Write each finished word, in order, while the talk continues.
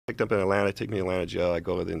picked up in Atlanta, take me to Atlanta jail. I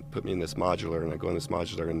go and put me in this modular, and I go in this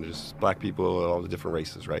modular, and there's black people, all the different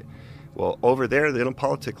races, right? Well, over there, they don't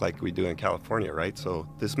politic like we do in California, right? So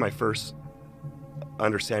this is my first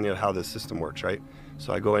understanding of how this system works, right?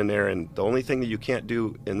 So I go in there, and the only thing that you can't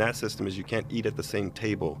do in that system is you can't eat at the same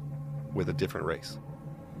table with a different race.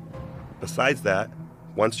 Besides that,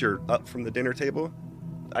 once you're up from the dinner table,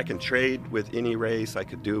 I can trade with any race. I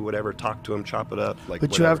could do whatever, talk to them, chop it up, like.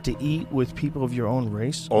 But whatever. you have to eat with people of your own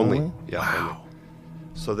race Only. Yeah. Wow. Only.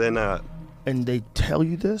 So then. And they tell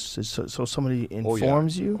you this, so somebody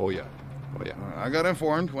informs you. Oh yeah. Oh yeah. I got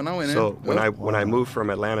informed when I went in. So when I moved from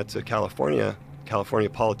Atlanta to California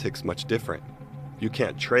politics much different. You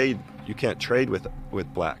can't trade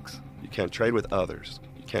with blacks. You can't trade with others.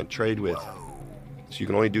 You can't trade with. So you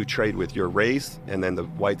can only do trade with your race, and then the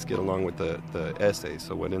whites get along with the essays.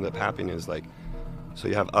 So what ended up happening is so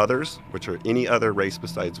you have others, which are any other race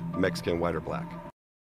besides Mexican, white, or black.